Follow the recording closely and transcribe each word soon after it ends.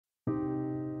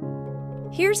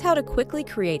Here's how to quickly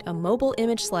create a mobile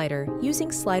image slider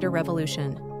using Slider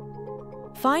Revolution.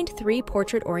 Find 3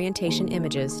 portrait orientation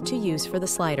images to use for the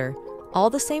slider, all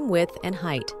the same width and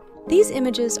height. These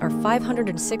images are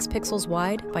 506 pixels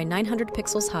wide by 900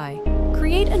 pixels high.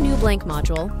 Create a new blank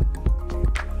module.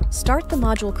 Start the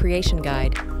module creation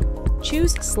guide.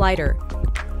 Choose Slider,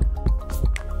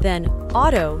 then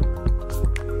Auto,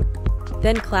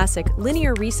 then Classic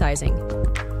Linear Resizing,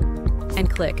 and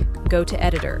click Go to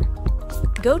Editor.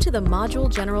 Go to the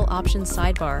Module General Options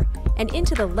sidebar and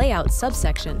into the Layout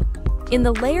subsection. In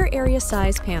the Layer Area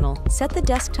Size panel, set the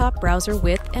desktop browser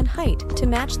width and height to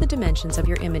match the dimensions of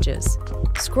your images.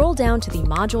 Scroll down to the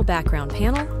Module Background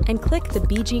panel and click the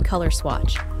BG color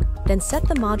swatch. Then set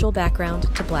the module background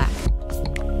to black.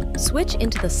 Switch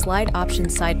into the Slide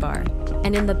Options sidebar,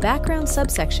 and in the Background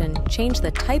subsection, change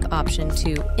the Type option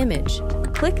to Image.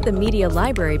 Click the Media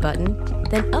Library button,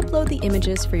 then upload the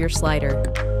images for your slider.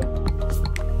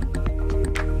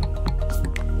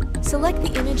 Select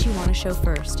the image you want to show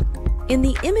first. In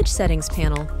the Image Settings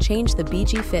panel, change the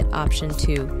BG Fit option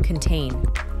to Contain.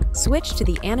 Switch to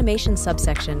the Animation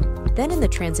subsection, then in the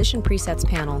Transition Presets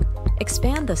panel,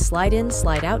 expand the Slide In,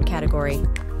 Slide Out category.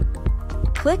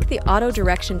 Click the Auto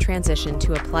Direction Transition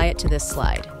to apply it to this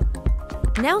slide.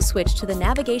 Now switch to the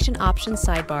Navigation Options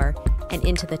sidebar and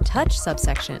into the Touch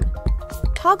subsection.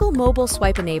 Toggle Mobile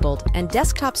Swipe Enabled and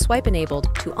Desktop Swipe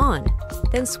Enabled to On,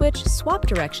 then switch Swap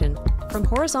Direction from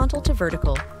horizontal to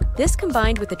vertical. This,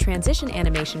 combined with the Transition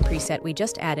Animation preset we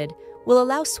just added, will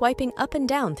allow swiping up and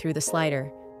down through the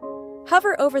slider.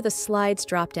 Hover over the Slides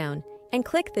dropdown and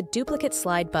click the Duplicate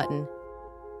Slide button.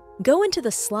 Go into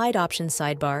the Slide Options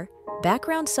sidebar,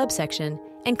 Background subsection,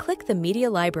 and click the Media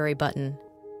Library button.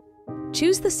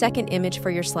 Choose the second image for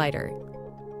your slider.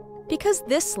 Because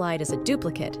this slide is a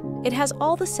duplicate, it has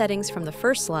all the settings from the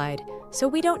first slide, so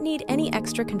we don't need any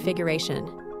extra configuration.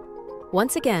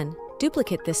 Once again,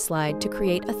 duplicate this slide to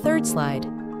create a third slide.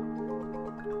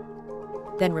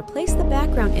 Then replace the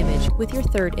background image with your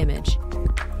third image.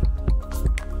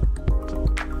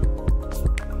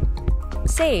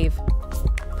 Save,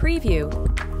 preview,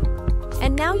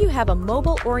 and now you have a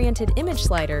mobile-oriented image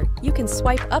slider you can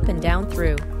swipe up and down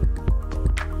through.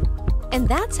 And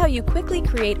that's how you quickly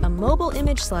create a mobile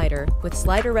image slider with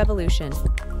Slider Revolution.